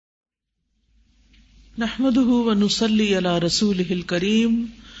نحمده ونصلي على رسوله الكريم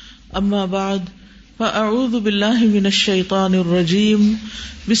اما بعد فاعوذ بالله من الشيطان الرجيم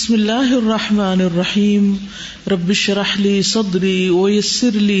بسم الله الرحمن الرحيم رب اشرح لي صدري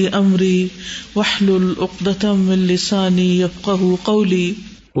ويسر لي امري واحلل عقدة من لساني يفقهوا قولي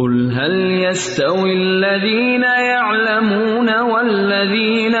قل هل يستوي الذين يعلمون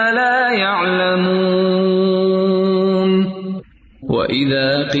والذين لا يعلمون وإذا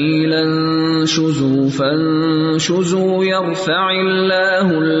قيل انشزوا فانشزوا يرفع الله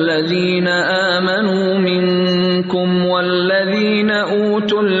الذين آمنوا منكم والذين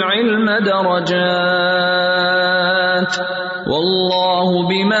أوتوا العلم درجات والله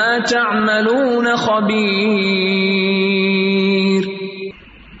بما تعملون خبير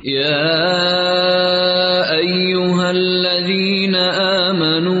يا أيها الذين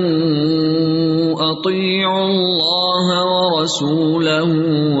آمنوا أطيعوا الله ورسوله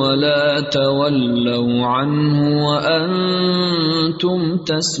ولا تولوا عنه وأنتم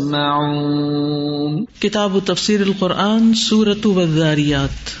تسمعون. کتاب تفسیر القرآن سورۃ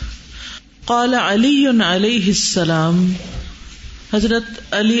والذاریات. قال علی علیہ السلام، حضرت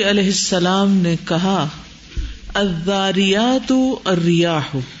علی علیہ السلام نے کہا، الذاریات الریاح،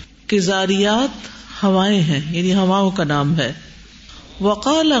 کہ زاریات ہوائیں ہیں، یعنی ہواؤں کا نام ہے.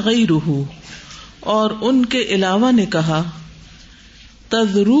 وقال غیرہ، اور ان کے علاوہ نے کہا،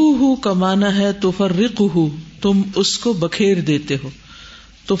 تذروہ کا معنی ہے تفرقہ، تم اس کو بکھیر دیتے ہو،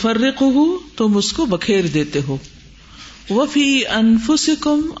 تفرقہ تم اس کو بکھیر دیتے ہو. وفی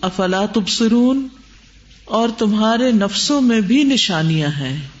انفسکم افلا تبصرون، اور تمہارے نفسوں میں بھی نشانیاں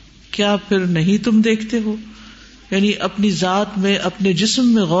ہیں، کیا پھر نہیں تم دیکھتے ہو؟ یعنی اپنی ذات میں، اپنے جسم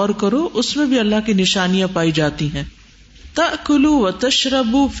میں غور کرو، اس میں بھی اللہ کی نشانیاں پائی جاتی ہیں. تأکلوا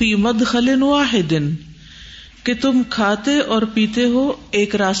وتشربوا فی مدخل واحد، کہ تم کھاتے اور پیتے ہو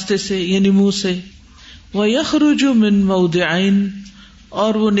ایک راستے سے، یعنی منہ سے. وَيَخْرُجُ مِن مَوْضِعَيْن،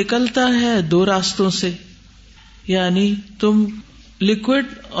 اور وہ نکلتا ہے دو راستوں سے، یعنی تم لکوڈ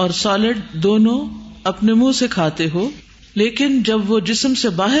اور سالڈ دونوں اپنے منہ سے کھاتے ہو، لیکن جب وہ جسم سے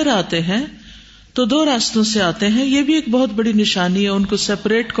باہر آتے ہیں تو دو راستوں سے آتے ہیں. یہ بھی ایک بہت بڑی نشانی ہے. ان کو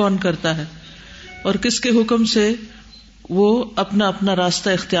سیپریٹ کون کرتا ہے اور کس کے حکم سے وہ اپنا اپنا راستہ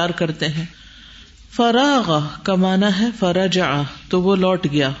اختیار کرتے ہیں. فراغ کا معنی ہے فرجع، تو وہ لوٹ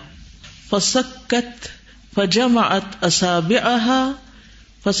گیا. فسکت فجمعت اصابعها،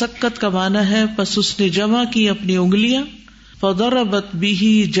 فسکت کا معنی ہے پس اس نے جمع کی اپنی انگلیاں. فضربت به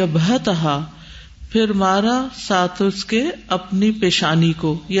جبهتها، پھر مارا ساتھ اس کے اپنی پیشانی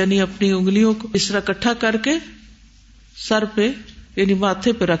کو، یعنی اپنی انگلیوں کو اس طرح اکٹھا کر کے سر پہ یعنی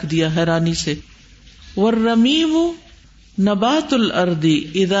ماتھے پہ رکھ دیا حیرانی سے. والرمیم نبات الارض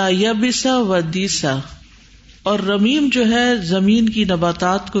اذا یبس ودیسا، اور رمیم جو ہے زمین کی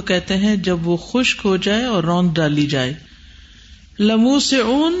نباتات کو کہتے ہیں جب وہ خشک ہو جائے اور روند ڈالی جائے.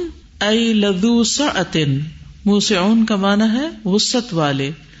 لموسعون ای لذو سعۃ، موسعون کا معنی ہے وسعت والے.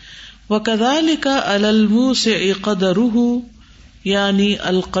 وَكَذَلِكَ عَلَى الْمُوسِعِ قَدَرُهُ، یعنی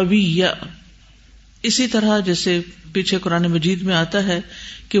القوی. اسی طرح جیسے پیچھے قرآن مجید میں آتا ہے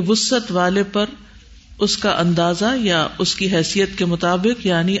کہ وسعت والے پر اس کا اندازہ یا اس کی حیثیت کے مطابق،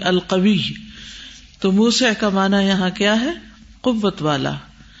 یعنی القوی. تو موسع کا معنی یہاں کیا ہے؟ قوت والا.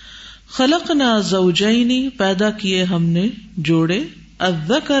 خلقنا زوجین، پیدا کیے ہم نے جوڑے،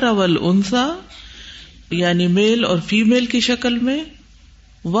 الذکر والانثی، یعنی میل اور فیمیل کی شکل میں.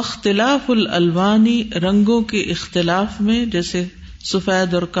 واختلاف الالوان، رنگوں کے اختلاف میں، جیسے سفید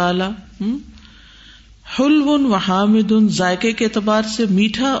اور کالا. حلو وحامد، ذائقے کے اعتبار سے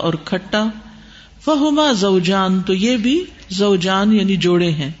میٹھا اور کھٹا. فہما زوجان، تو یہ بھی زوجان یعنی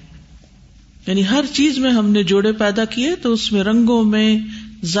جوڑے ہیں. یعنی ہر چیز میں ہم نے جوڑے پیدا کیے، تو اس میں رنگوں میں،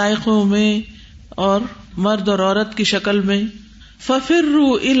 ذائقوں میں اور مرد اور عورت کی شکل میں.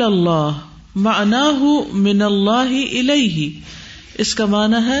 ففروا الی اللہ، معناہ من اللہ الیہ، اس کا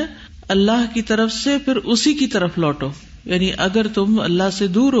معنی ہے اللہ کی طرف سے پھر اسی کی طرف لوٹو. یعنی اگر تم اللہ سے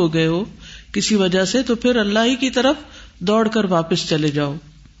دور ہو گئے ہو کسی وجہ سے تو پھر اللہ ہی کی طرف دوڑ کر واپس چلے جاؤ.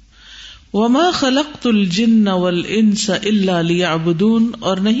 وما خلقت الجن والانس الا لیعبدون،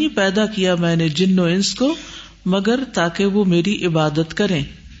 اور نہیں پیدا کیا میں نے جن و انس کو مگر تاکہ وہ میری عبادت کریں.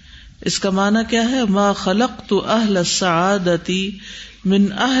 اس کا معنی کیا ہے؟ ما خلقت اہل السعادۃ من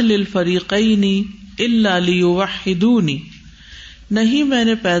اہل الفریقین الا لیوحدونی، نہیں میں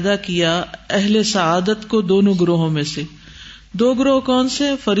نے پیدا کیا اہل سعادت کو دونوں گروہوں میں سے. دو گروہ کون سے؟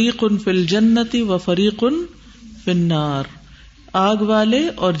 فریق فی الجنت و فریق فی النار، آگ والے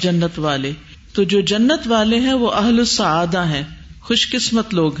اور جنت والے. تو جو جنت والے ہیں وہ اہل السعادہ ہیں، خوش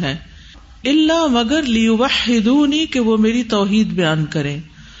قسمت لوگ ہیں. الا مگر لیوحدونی، کہ وہ میری توحید بیان کریں.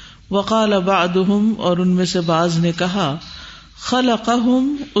 وقال بعضهم، اور ان میں سے بعض نے کہا، خلقہم،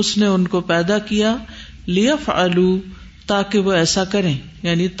 اس نے ان کو پیدا کیا، لیفعلوا، تاکہ وہ ایسا کریں،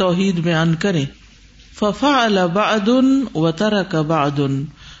 یعنی توحید بیان کریں، ففعل بعض وترک بعض،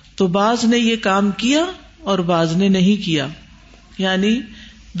 تو بعض نے یہ کام کیا اور بعض نے نہیں کیا. یعنی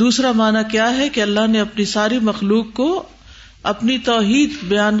دوسرا معنی کیا ہے کہ اللہ نے اپنی ساری مخلوق کو اپنی توحید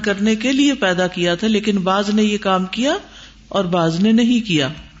بیان کرنے کے لیے پیدا کیا تھا، لیکن بعض نے یہ کام کیا اور بعض نے نہیں کیا.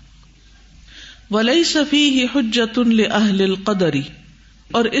 وَلَيْسَ فِيهِ حُجَّةٌ لِأَهْلِ الْقَدَرِ،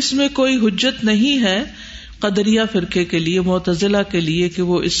 اور اس میں کوئی حجت نہیں ہے قدریہ فرقے کے لیے، معتزلہ کے لیے، کہ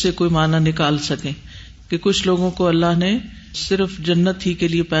وہ اس سے کوئی معنی نکال سکیں کہ کچھ لوگوں کو اللہ نے صرف جنت ہی کے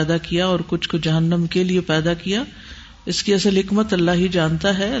لیے پیدا کیا اور کچھ کو جہنم کے لیے پیدا کیا. اس کی اصل حکمت اللہ ہی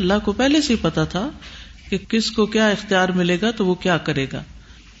جانتا ہے. اللہ کو پہلے سے ہی پتا تھا کہ کس کو کیا اختیار ملے گا تو وہ کیا کرے گا.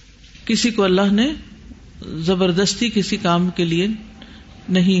 کسی کو اللہ نے زبردستی کسی کام کے لیے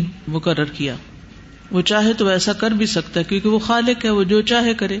نہیں مقرر کیا، وہ چاہے تو ایسا کر بھی سکتا ہے کیونکہ وہ خالق ہے، وہ جو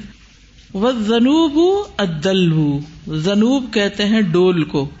چاہے کرے. وَالذَّنُوبُ الدَّلْوُ، ذنوب کہتے ہیں ڈول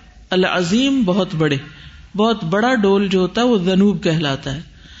کو، العظیم بہت بڑے، بہت بڑا ڈول جو ہوتا ہے وہ ذنوب کہلاتا ہے.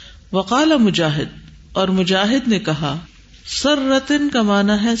 وقال مجاہد، اور مجاہد نے کہا، سرتن کا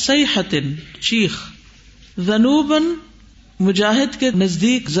معنی ہے صیحتن، چیخ. ذنوبن، مجاہد کے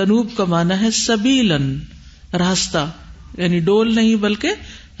نزدیک ذنوب کا معنی ہے سبیلن، راستہ، یعنی ڈول نہیں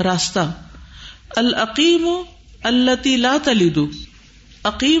بلکہ راستہ. العقیم التی لا تلد،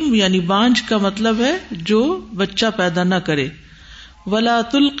 عقیم یعنی بانجھ کا مطلب ہے جو بچہ پیدا نہ کرے. ولا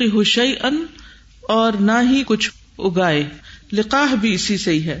تلقہ شیئا، اور نہ ہی کچھ اگائے. لقاح بھی اسی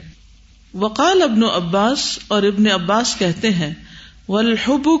سے ہی ہے. وقال ابن عباس، اور ابن عباس کہتے ہیں،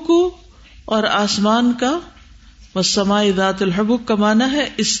 والحبک، اور آسمان کا، والسماء ذات الحبک کا معنی ہے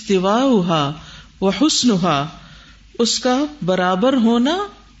استواؤها وحسنها، اس کا برابر ہونا.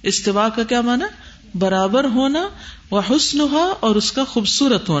 استواء کا کیا معنی؟ برابر ہونا. وحسنها، اور اس کا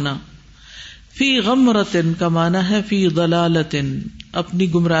خوبصورت ہونا. فی غمرۃ کا معنی ہے فی ضلالۃ،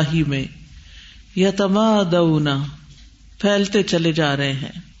 اپنی گمراہی میں. یتمادون، پھیلتے چلے جا رہے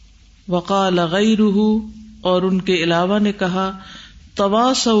ہیں. وقال غیرہ، اور ان کے علاوہ نے کہا،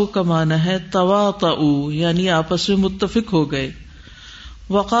 تواصوا کا معنی ہے تواطؤوا، یعنی آپس میں متفق ہو گئے.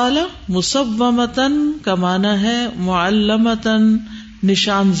 وقال مصومۃ کا معنی ہے معلمۃ،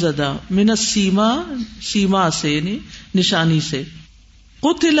 نشان زدہ، من السیما، سیما سے یعنی نشانی سے.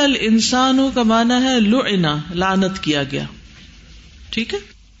 قتل الانسان کا معنی ہے لعن، لعنت کیا گیا. ٹھیک ہے.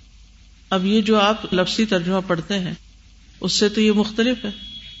 اب یہ جو آپ لفظی ترجمہ پڑھتے ہیں اس سے تو یہ مختلف ہے.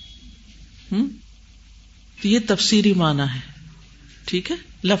 تو یہ تفسیری معنی ہے. ٹھیک ہے،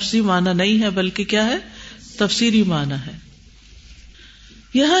 لفظی معنی نہیں ہے بلکہ کیا ہے؟ تفسیری معنی ہے.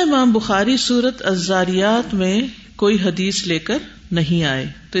 یہاں امام بخاری سورۃ الذاریات میں کوئی حدیث لے کر نہیں آئے،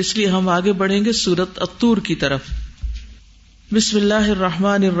 تو اس لیے ہم آگے بڑھیں گے سورۃ الطور کی طرف. بسم اللہ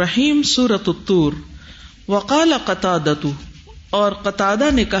الرحمن الرحیم. سورۃ الطور. وقال قتادۃ، اور قتادہ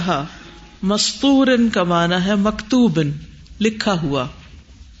نے کہا، مسطور کا معنی ہے مکتوب، لکھا ہوا.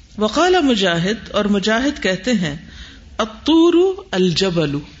 وقال مجاہد، اور مجاہد کہتے ہیں، الطور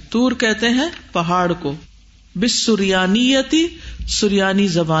الجبل، طور کہتے ہیں پہاڑ کو، بالسریانیتی، سریانی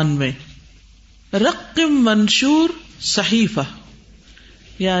زبان میں. رقم منشور صحیفہ،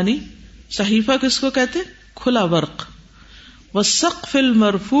 یعنی صحیفہ کس کو کہتے؟ کھلا ورق. والسقف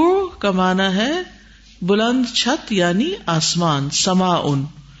المرفوع کا معنی ہے بلند چھت یعنی آسمان، سماء.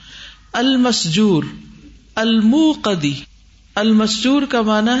 المسجور الموقدی، المسجور کا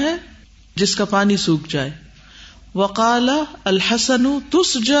معنی ہے جس کا پانی سوکھ جائے. وقال الحسن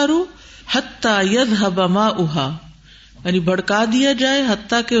تسجر حتی یذهب ماؤها، یعنی بھڑکا دیا جائے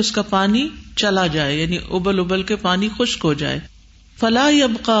حتیٰ کہ اس کا پانی چلا جائے، یعنی ابل ابل کے پانی خشک ہو جائے. فلا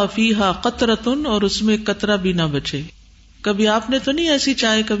يبقى فيها قطرة، اور اس میں قطرہ بھی نہ بچے. کبھی آپ نے تو نہیں ایسی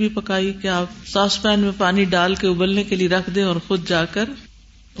چائے کبھی پکائی کہ آپ ساس پین میں پانی ڈال کے ابلنے کے لیے رکھ دیں اور خود جا کر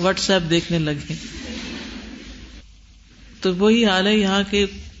واٹس ایپ دیکھنے لگے؟ تو وہی حال ہے یہاں کے،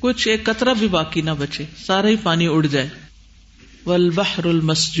 کچھ ایک قطرہ بھی باقی نہ بچے، سارا ہی پانی اڑ جائے. والبحر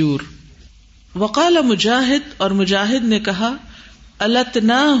المسجور. وقال مجاہد، اور مجاہد نے کہا،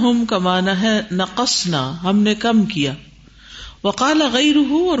 التناہم کا معنی ہے نقصنا، ہم نے کم کیا. وقال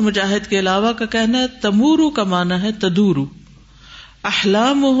غیرہ، اور مجاہد کے علاوہ کا کہنا ہے تمور کا معنی ہے تدور.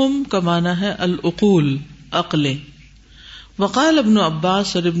 احلامہم کا معنی ہے العقول، عقلیں. وقال ابن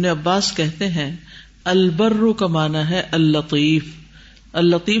عباس، اور ابن عباس کہتے ہیں، البر کا معنی ہے اللطیف.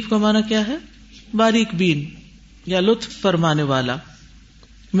 اللطیف کا معنی کیا ہے؟ باریک بین یا لطف فرمانے والا،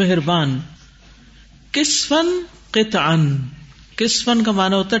 مہربان. قسفن قطعن، قسفن کا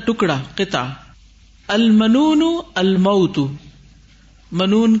معنی ہوتا ہے ٹکڑا، قطع. المنون الموت،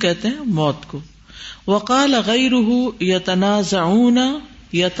 منون کہتے ہیں موت کو. وقال غیرہ یتنازعون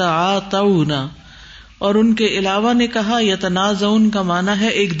یتعاطون، اور ان کے علاوہ نے کہا یتنازعون کا معنی ہے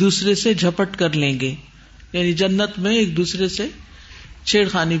ایک دوسرے سے جھپٹ کر لیں گے، یعنی جنت میں ایک دوسرے سے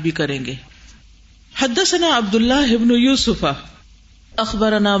چھیڑخانی بھی کریں گے. حدثنا عبداللہ ابن یوسف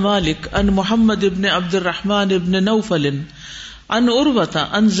اخبرنا مالک عن محمد ابن عبد الرحمن ابن نوفل عن عروۃ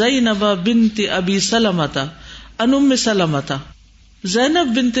عن زینب بنت ابی سلمۃ عن ام سلمۃ.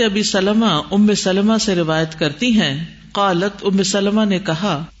 زینب بنت ابی سلمہ ام سلمہ سے روایت کرتی ہیں، قالت ام سلمہ نے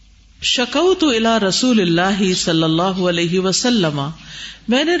کہا شکوت الی رسول اللہ صلی اللہ علیہ وسلم،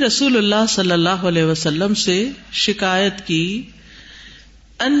 میں نے رسول اللہ صلی اللہ علیہ وسلم سے شکایت کی،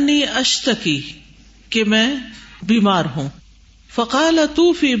 انی اشتکی کہ میں بیمار ہوں. فقال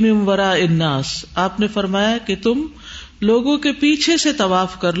طوفی من وراء الناس، آپ نے فرمایا کہ تم لوگوں کے پیچھے سے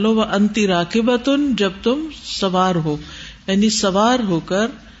طواف کر لو، وانتی راکبۃن، جب تم سوار ہو، یعنی سوار ہو کر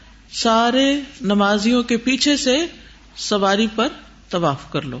سارے نمازیوں کے پیچھے سے سواری پر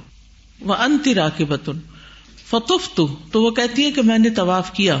طواف کر لو. وانتی راکبۃن فطفت، تو وہ کہتی ہے کہ میں نے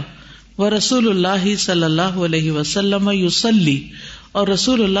طواف کیا، ورسول اللہ صلی اللہ علیہ وسلم یصلی، اور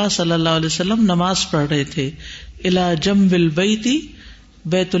رسول اللہ صلی اللہ علیہ وسلم نماز پڑھ رہے تھے، الی جنب البیت،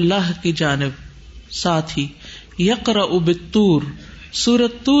 بیت اللہ کی جانب، ساتھ ہی یقرأ بالطور،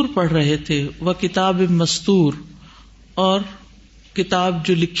 سورۃ طور پڑھ رہے تھے، وکتاب مستور، اور کتاب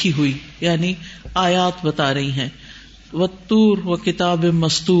جو لکھی ہوئی یعنی آیات بتا رہی ہیں، والطور وکتاب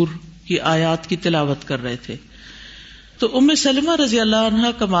مستور کی آیات کی تلاوت کر رہے تھے. تو ام سلمہ رضی اللہ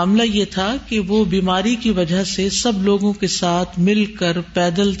عنہا کا معاملہ یہ تھا کہ وہ بیماری کی وجہ سے سب لوگوں کے ساتھ مل کر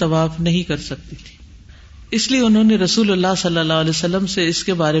پیدل طواف نہیں کر سکتی تھی، اس لیے انہوں نے رسول اللہ صلی اللہ علیہ وسلم سے اس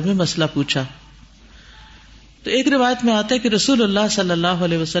کے بارے میں مسئلہ پوچھا. تو ایک روایت میں آتا ہے کہ رسول اللہ صلی اللہ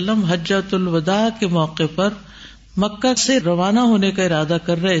علیہ وسلم حجۃ الوداع کے موقع پر مکہ سے روانہ ہونے کا ارادہ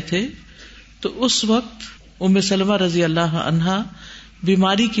کر رہے تھے، تو اس وقت ام سلمہ رضی اللہ عنہا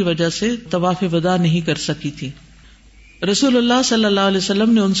بیماری کی وجہ سے طواف وداع نہیں کر سکی تھی. رسول اللہ صلی اللہ علیہ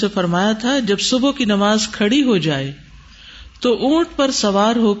وسلم نے ان سے فرمایا تھا جب صبح کی نماز کھڑی ہو جائے تو اونٹ پر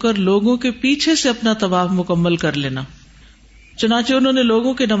سوار ہو کر لوگوں کے پیچھے سے اپنا طواف مکمل کر لینا. چنانچہ انہوں نے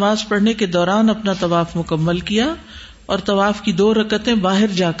لوگوں کی نماز پڑھنے کے دوران اپنا طواف مکمل کیا اور طواف کی 2 رکعتیں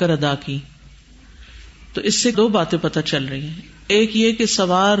باہر جا کر ادا کی. تو اس سے 2 باتیں پتہ چل رہی ہیں. ایک یہ کہ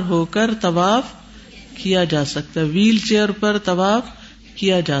سوار ہو کر طواف کیا جا سکتا ہے، ویل چیئر پر طواف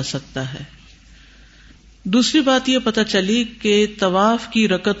کیا جا سکتا ہے. دوسری بات یہ پتہ چلی کہ طواف کی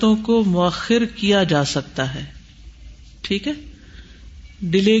رکعتوں کو مؤخر کیا جا سکتا ہے، ٹھیک ہے،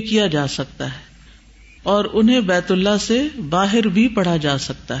 ڈیلے کیا جا سکتا ہے، اور انہیں بیت اللہ سے باہر بھی پڑھا جا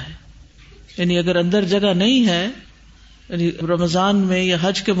سکتا ہے. یعنی اگر اندر جگہ نہیں ہے، یعنی رمضان میں یا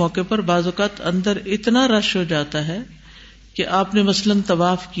حج کے موقع پر بعض اوقات اندر اتنا رش ہو جاتا ہے کہ آپ نے مثلاً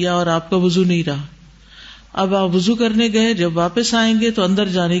طواف کیا اور آپ کا وضو نہیں رہا، اب آپ وضو کرنے گئے، جب واپس آئیں گے تو اندر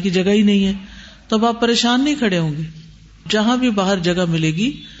جانے کی جگہ ہی نہیں ہے، تب آپ پریشان نہیں کھڑے ہوں گے. جہاں بھی باہر جگہ ملے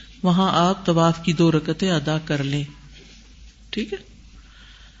گی وہاں آپ طواف کی 2 رکعتیں ادا کر لیں، ٹھیک ہے.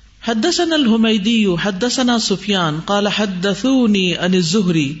 حدثنا الحمیدی حدثنا سفیان قال حدثونی عن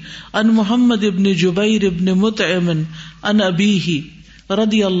الزہری عن محمد بن جبیر بن مطعم عن ابیہ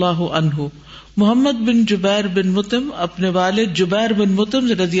رضی اللہ عنہ. محمد بن جبیر بن مطعم اپنے والد جبیر بن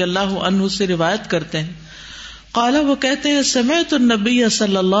مطعم رضی اللہ عنہ سے روایت کرتے ہیں. قال، وہ کہتے ہیں سمعت النبی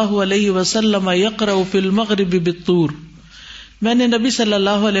صلی اللہ علیہ وسلم یقرأ فی المغرب بالطور، میں نے نبی صلی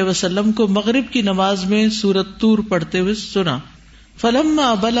اللہ علیہ وسلم کو مغرب کی نماز میں سورۃ طور پڑھتے ہوئے سنا. فلما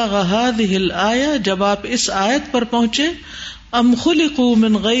بلغ هذه الآية، جب آپ اس آیت پر پہنچے، ام خلقوا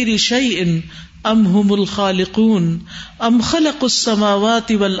من غیر شیء ام هم الخالقون ام خلقوا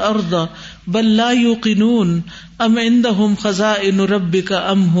السماوات والارض بل لا يوقنون ام عندهم خزائن ربك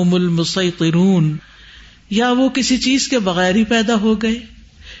ام هم المسيطرون، یا وہ کسی چیز کے بغیر ہی پیدا ہو گئے،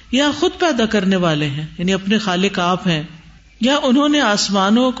 یا خود پیدا کرنے والے ہیں، یعنی اپنے خالق آپ ہیں، یا انہوں نے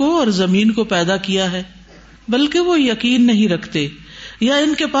آسمانوں کو اور زمین کو پیدا کیا ہے، بلکہ وہ یقین نہیں رکھتے، یا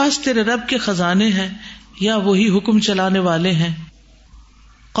ان کے پاس تیرے رب کے خزانے ہیں، یا وہی حکم چلانے والے ہیں.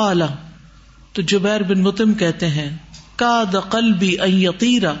 قال، تو جبیر بن مطعم کہتے ہیں کاد قلبی ان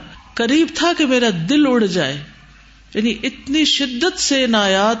یطیر، قریب تھا کہ میرا دل اڑ جائے، یعنی اتنی شدت سے ان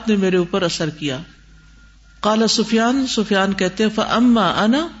آیات نے میرے اوپر اثر کیا. قال سفیان کہتے ہیں فاما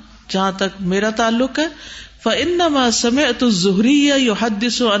انا، جہاں تک میرا تعلق ہے، فانما سمعت الزہری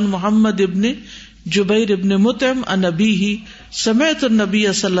یحدث عن محمد ابن جبیر ابن مطعم عن ابیہ سمعت النبی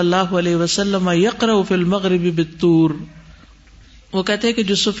صلی اللہ علیہ وسلم یقرأ فی المغرب بالطور. وہ کہتے ہیں کہ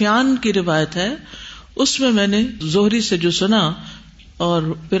جو سفیان کی روایت ہے اس میں نے زہری سے جو سنا،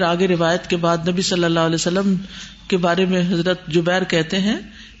 اور پھر آگے روایت کے بعد نبی صلی اللہ علیہ وسلم کے بارے میں حضرت جبیر کہتے ہیں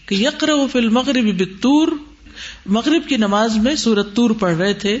کہ یقرأ فی المغرب بالطور، مغرب کی نماز میں سورۃ طور پڑھ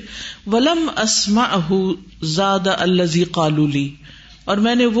رہے تھے، ولم اسمعہ زاد الذی قالوا لی، اور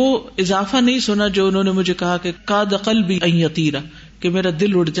میں نے وہ اضافہ نہیں سنا جو انہوں نے مجھے کہا کہ کاد قلبی ان یطیر، کہ میرا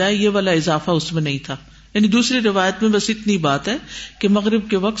دل اڑ جائے، یہ والا اضافہ اس میں نہیں تھا. یعنی دوسری روایت میں بس اتنی بات ہے کہ مغرب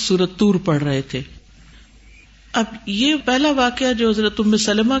کے وقت سورۃ طور پڑھ رہے تھے. اب یہ پہلا واقعہ جو حضرت ام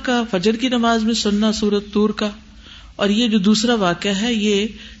سلمہ کا فجر کی نماز میں سننا سورۃ طور کا، اور یہ جو دوسرا واقعہ ہے یہ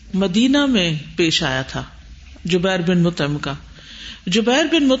مدینہ میں پیش آیا تھا جبیر بن مطعم کا. جبیر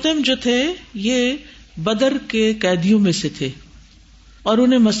بن مطعم جو تھے یہ بدر کے قیدیوں میں سے تھے اور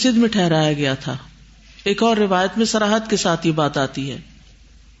انہیں مسجد میں ٹھہرایا گیا تھا. ایک اور روایت میں صراحت کے ساتھ یہ بات آتی ہے.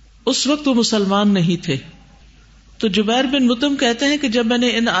 اس وقت وہ مسلمان نہیں تھے. تو جبیر بن مطعم کہتے ہیں کہ جب میں نے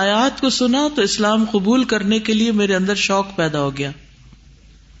ان آیات کو سنا تو اسلام قبول کرنے کے لیے میرے اندر شوق پیدا ہو گیا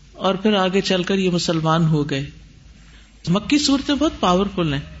اور پھر آگے چل کر یہ مسلمان ہو گئے. مکی صورتیں بہت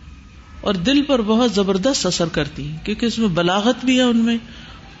پاورفل ہیں اور دل پر بہت زبردست اثر کرتی ہیں کیونکہ اس میں بلاغت بھی ہے ان میں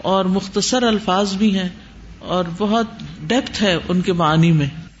اور مختصر الفاظ بھی ہیں اور بہت ڈیپتھ ہے ان کے معنی میں،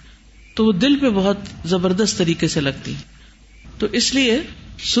 تو وہ دل پہ بہت زبردست طریقے سے لگتی. تو اس لیے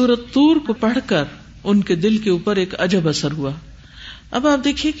سورۃ طور کو پڑھ کر ان کے دل کے اوپر ایک عجب اثر ہوا. اب آپ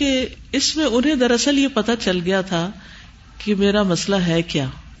دیکھیے کہ اس میں انہیں دراصل یہ پتہ چل گیا تھا کہ میرا مسئلہ ہے کیا.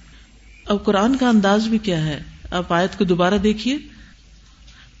 اب قرآن کا انداز بھی کیا ہے، آپ آیت کو دوبارہ دیکھیے.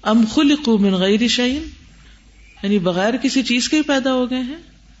 ام خلقوا من غیر شیء، یعنی بغیر کسی چیز کے ہی پیدا ہو گئے ہیں،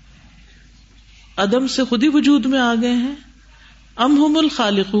 عدم سے خود ہی وجود میں آ گئے ہیں. ام ہم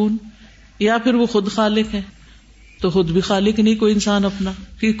الخالقون، یا پھر وہ خود خالق ہیں. تو خود بھی خالق نہیں کوئی انسان اپنا،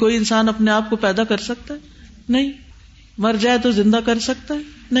 کہ کوئی انسان اپنے آپ کو پیدا کر سکتا ہے؟ نہیں. مر جائے تو زندہ کر سکتا ہے؟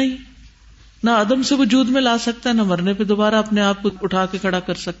 نہیں. نہ عدم سے وجود میں لا سکتا ہے، نہ مرنے پہ دوبارہ اپنے آپ کو اٹھا کے کھڑا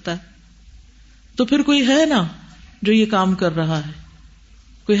کر سکتا ہے. تو پھر کوئی ہے نا جو یہ کام کر رہا ہے،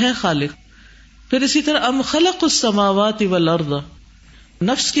 کوئی ہے خالق. پھر اسی طرح ام خلق السماوات والارض،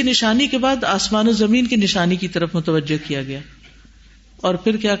 نفس کی نشانی کے بعد آسمان و زمین کی نشانی کی طرف متوجہ کیا گیا. اور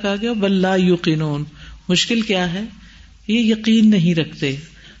پھر کیا کہا گیا؟ بل لا یوقنون، مشکل کیا ہے، یہ یقین نہیں رکھتے،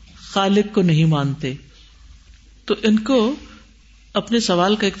 خالق کو نہیں مانتے. تو ان کو اپنے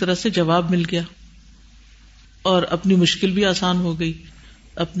سوال کا ایک طرح سے جواب مل گیا اور اپنی مشکل بھی آسان ہو گئی،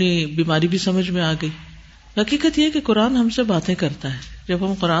 اپنی بیماری بھی سمجھ میں آ گئی. حقیقت یہ ہے کہ قرآن ہم سے باتیں کرتا ہے. جب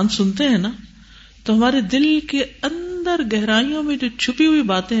ہم قرآن سنتے ہیں نا تو ہمارے دل کے اندر گہرائیوں میں جو چھپی ہوئی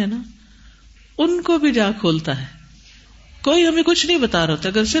باتیں ہیں نا ان کو بھی جا کھولتا ہے. کوئی ہمیں کچھ نہیں بتا رہا ہوتا،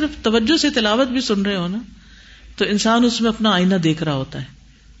 اگر صرف توجہ سے تلاوت بھی سن رہے ہو نا تو انسان اس میں اپنا آئینہ دیکھ رہا ہوتا ہے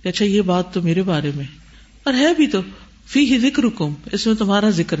کہ اچھا یہ بات تو میرے بارے میں، اور ہے بھی تو فیہ ذکرکم، اس میں تمہارا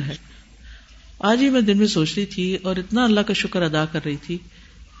ذکر ہے. آج ہی میں دن میں سوچ رہی تھی اور اتنا اللہ کا شکر ادا کر رہی تھی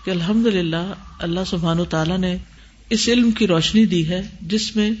کہ الحمدللہ اللہ سبحانہ وتعالی نے اس علم کی روشنی دی ہے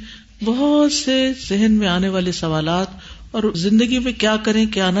جس میں بہت سے ذہن میں آنے والے سوالات اور زندگی میں کیا کریں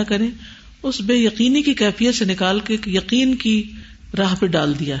کیا نہ کریں اس بے یقینی کی کیفیت سے نکال کے یقین کی راہ پہ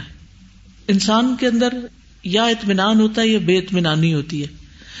ڈال دیا ہے. انسان کے اندر یا اطمینان ہوتا ہے یا بے اطمینانی ہوتی ہے.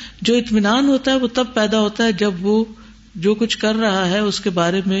 جو اطمینان ہوتا ہے وہ تب پیدا ہوتا ہے جب وہ جو کچھ کر رہا ہے اس کے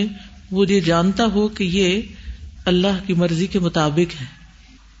بارے میں وہ یہ جانتا ہو کہ یہ اللہ کی مرضی کے مطابق ہے،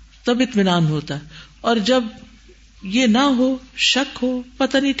 تب اطمینان ہوتا ہے. اور جب یہ نہ ہو، شک ہو،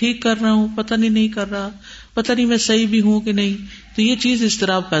 پتہ نہیں ٹھیک کر رہا ہوں، پتہ نہیں کر رہا، پتہ نہیں میں صحیح بھی ہوں کہ نہیں، تو یہ چیز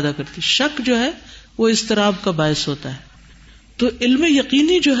اضطراب پیدا کرتی. شک جو ہے وہ اضطراب کا باعث ہوتا ہے. تو علم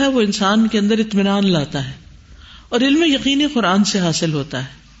یقینی جو ہے وہ انسان کے اندر اطمینان لاتا ہے، اور علم یقینی قرآن سے حاصل ہوتا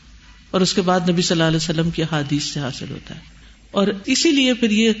ہے اور اس کے بعد نبی صلی اللہ علیہ وسلم کی احادیث سے حاصل ہوتا ہے. اور اسی لیے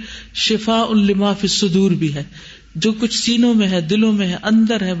پھر یہ شفاء لما فی الصدور بھی ہے. جو کچھ سینوں میں ہے، دلوں میں ہے،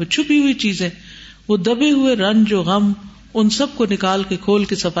 اندر ہے، وہ چھپی ہوئی چیزیں، وہ دبے ہوئے رنج و غم، ان سب کو نکال کے کھول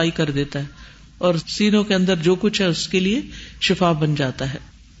کے صفائی کر دیتا ہے اور سینوں کے اندر جو کچھ ہے اس کے لیے شفا بن جاتا ہے.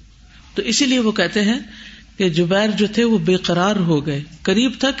 تو اسی لیے وہ کہتے ہیں کہ جبیر جو تھے وہ بے قرار ہو گئے،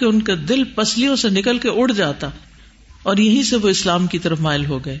 قریب تھا کہ ان کا دل پسلیوں سے نکل کے اڑ جاتا، اور یہیں سے وہ اسلام کی طرف مائل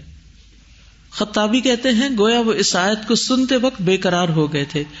ہو گئے. خطابی کہتے ہیں گویا وہ اس آیت کو سنتے وقت بے قرار ہو گئے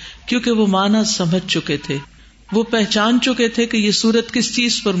تھے کیونکہ وہ معنی سمجھ چکے تھے، وہ پہچان چکے تھے کہ یہ سورت کس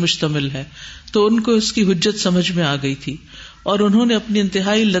چیز پر مشتمل ہے، تو ان کو اس کی حجت سمجھ میں آ گئی تھی اور انہوں نے اپنی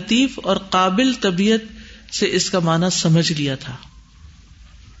انتہائی لطیف اور قابل طبیعت سے اس کا معنی سمجھ لیا تھا.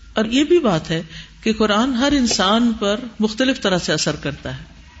 اور یہ بھی بات ہے کہ قرآن ہر انسان پر مختلف طرح سے اثر کرتا ہے.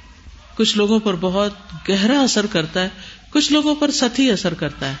 کچھ لوگوں پر بہت گہرا اثر کرتا ہے، کچھ لوگوں پر سطحی اثر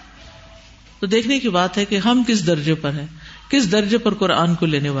کرتا ہے. تو دیکھنے کی بات ہے کہ ہم کس درجے پر ہیں، کس درجے پر قرآن کو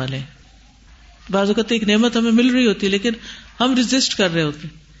لینے والے ہیں. بعض اوقات ایک نعمت ہمیں مل رہی ہوتی ہے لیکن ہم ریزسٹ کر رہے ہوتے.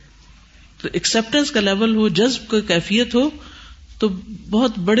 تو ایکسپٹینس کا لیول ہو, جذب کی کیفیت ہو, تو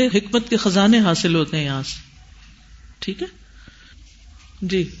بہت بڑے حکمت کے خزانے حاصل ہوتے ہیں یہاں سے. ٹھیک ہے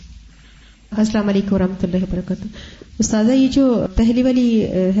جی. السلام علیکم ورحمۃ اللہ وبرکاتہ. استاذہ یہ جو پہلی والی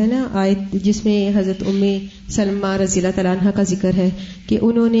ہے نا آیت جس میں حضرت ام سلمہ رضی اللہ تعالیٰ عنہ کا ذکر ہے کہ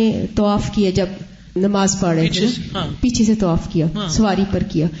انہوں نے طواف کیا جب نماز پڑھ رہے تھے, پیچھے سے طواف کیا, سواری پر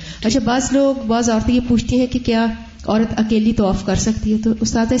کیا. اچھا بعض عورتیں یہ پوچھتی ہیں کہ کیا عورت اکیلی طواف کر سکتی ہے؟ تو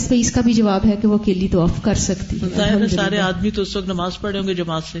استاد اس پہ اس کا بھی جواب ہے کہ وہ اکیلی طواف کر سکتی ہے. سارے آدمی تو اس وقت نماز پڑھے ہوں گے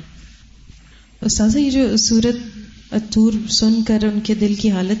جماعت سے. استاذہ یہ جو سورت الطور سن کر ان کے دل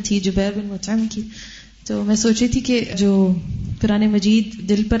کی حالت تھی جبیر بن مطعم کی, تو میں سوچی تھی کہ جو قرآن مجید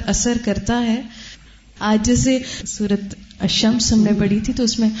دل پر اثر کرتا ہے, آج جیسے سورت الشمس ہم نے پڑھی تھی تو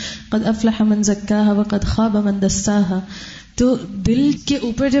اس میں قد افلح من زکاها وقد خاب من دساها, تو دل کے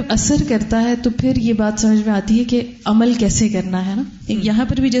اوپر جب اثر کرتا ہے تو پھر یہ بات سمجھ میں آتی ہے کہ عمل کیسے کرنا ہے نا. یہاں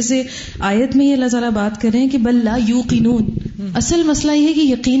پر بھی جیسے آیت میں یہ اللہ تعالیٰ بات کر رہے ہیں کہ بل لا یوقنون, اصل مسئلہ یہ ہے کہ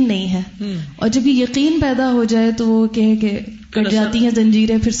یقین نہیں ہے, اور جب یہ یقین پیدا ہو جائے تو وہ کہے کہ کٹ جاتی ہیں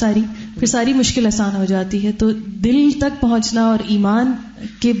زنجیریں, پھر ساری مشکل آسان ہو جاتی ہے. تو دل تک پہنچنا اور ایمان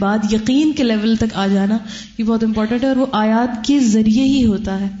کے بعد یقین کے لیول تک آ جانا یہ بہت امپورٹنٹ ہے, اور وہ آیات کے ذریعے ہی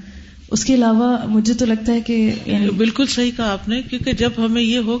ہوتا ہے. اس کے علاوہ مجھے تو لگتا ہے کہ بالکل صحیح کہا آپ نے, کیونکہ جب ہمیں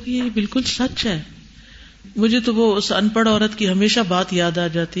یہ ہو کہ یہ بالکل سچ ہے. مجھے تو وہ اس ان پڑھ عورت کی ہمیشہ بات یاد آ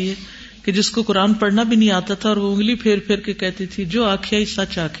جاتی ہے کہ جس کو قرآن پڑھنا بھی نہیں آتا تھا اور وہ انگلی پھیر پھیر کے کہتی تھی جو آنکھیں آئی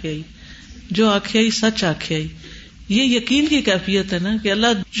سچ آنکھیں آئی, جو آنکھیں آئی سچ آنکھیں آئی. یہ یقین کی کیفیت ہے نا کہ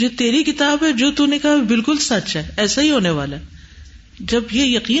اللہ جو تیری کتاب ہے جو تو نے کہا بالکل سچ ہے, ایسا ہی ہونے والا ہے. جب یہ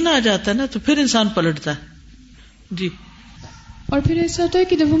یقین آ جاتا ہے نا تو پھر انسان پلٹتا ہے. جی. اور پھر ایسا ہوتا ہے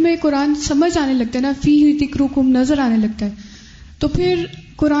کہ جب ہمیں قرآن سمجھ آنے لگتا ہے نا, فیہ ذکرکم نظر آنے لگتا ہے, تو پھر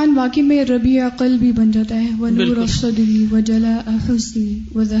قرآن واقعی میں ربیع قلبی بن جاتا ہے, ونور صدری وجلاء حزنی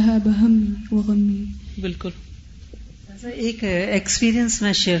وذہاب ہمی وغمی. بالکل. ایک ایکسپیرینس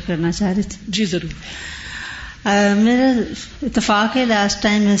میں شیئر کرنا چاہ رہی تھی. جی ضرور. میرا اتفاق ہے لاسٹ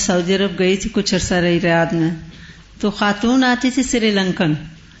ٹائم میں سعودی عرب گئی تھی, کچھ عرصہ رہی ریاض میں, تو خاتون آتی تھی سری لنکن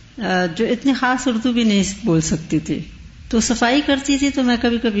جو اتنی خاص اردو بھی نہیں بول سکتی تھی, تو صفائی کرتی تھی. تو میں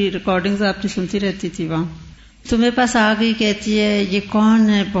کبھی کبھی ریکارڈنگز آپ کی سنتی رہتی تھی وہاں, تو میرے پاس آ گئی, کہتی ہے یہ کون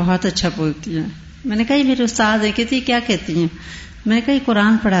ہے, بہت اچھا بولتی ہیں. میں نے کہا یہ میرے استاد ہیں. کہتی ہے کیا کہتی ہیں؟ میں نے کہا یہ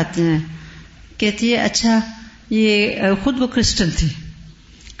قرآن پڑھاتی ہیں. کہتی ہے اچھا. یہ خود وہ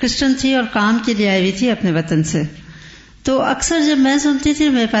کرسچن تھی اور کام کے لیے آئی ہوئی تھی اپنے وطن سے. تو اکثر جب میں سنتی تھی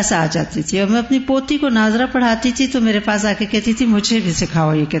میرے پاس آ جاتی تھی, اور میں اپنی پوتی کو ناظرہ پڑھاتی تھی تو میرے پاس آ کے کہتی تھی مجھے بھی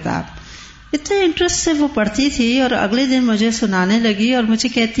سکھاؤ یہ کتاب. اتنے انٹرسٹ سے وہ پڑھتی تھی, اور اگلے دن مجھے سنانے لگی اور مجھے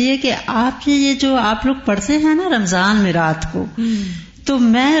کہتی ہے کہ آپ یہ جو آپ لوگ پڑھتے ہیں نا رمضان میں رات کو, تو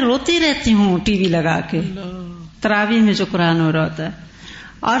میں روتی رہتی ہوں ٹی وی لگا کے, تراویح میں جو قرآن ہو رہا ہوتا ہے,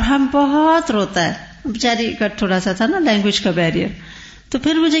 اور ہم بہت روتا ہے. بیچاری کا تھوڑا سا تھا نا لینگویج کا بیریئر. تو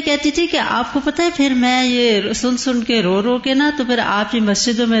پھر مجھے کہتی تھی کہ آپ کو پتہ ہے پھر میں یہ سن کے رو کے نا, تو پھر آپ کی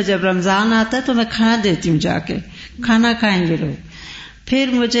مسجدوں میں جب رمضان آتا ہے تو میں کھانا دیتی ہوں, جا کے کھانا کھائیں گے لوگ. پھر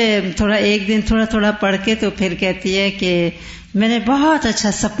مجھے ایک دن تھوڑا پڑھ کے تو پھر کہتی ہے کہ میں نے بہت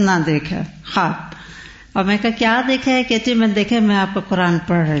اچھا سپنا دیکھا, خواب. اور میں کہا کیا دیکھا ہے؟ کہتی ہے میں نے دیکھا میں آپ کا قرآن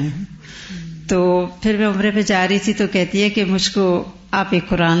پڑھ رہی ہوں. تو پھر میں عمرے پہ جا رہی تھی تو کہتی ہے کہ مجھ کو آپ ایک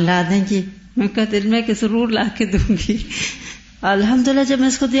قرآن لا دیں گی. میں کہا دل میں کہ ضرور لا کے دوں گی. الحمدللہ جب میں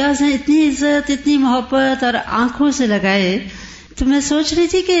اس کو دیا اس نے اتنی عزت, اتنی محبت اور آنکھوں سے لگائے. تو میں سوچ رہی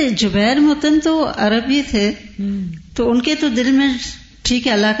تھی کہ جبیر مطعم تو عربی تھے, تو ان کے تو دل میں ٹھیک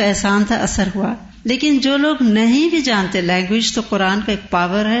ہے اللہ کا احسان تھا, اثر ہوا, لیکن جو لوگ نہیں بھی جانتے لینگویج, تو قرآن کا ایک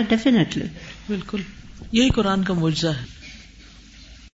پاور ہے ڈیفینیٹلی. بالکل یہی قرآن کا معجزہ ہے.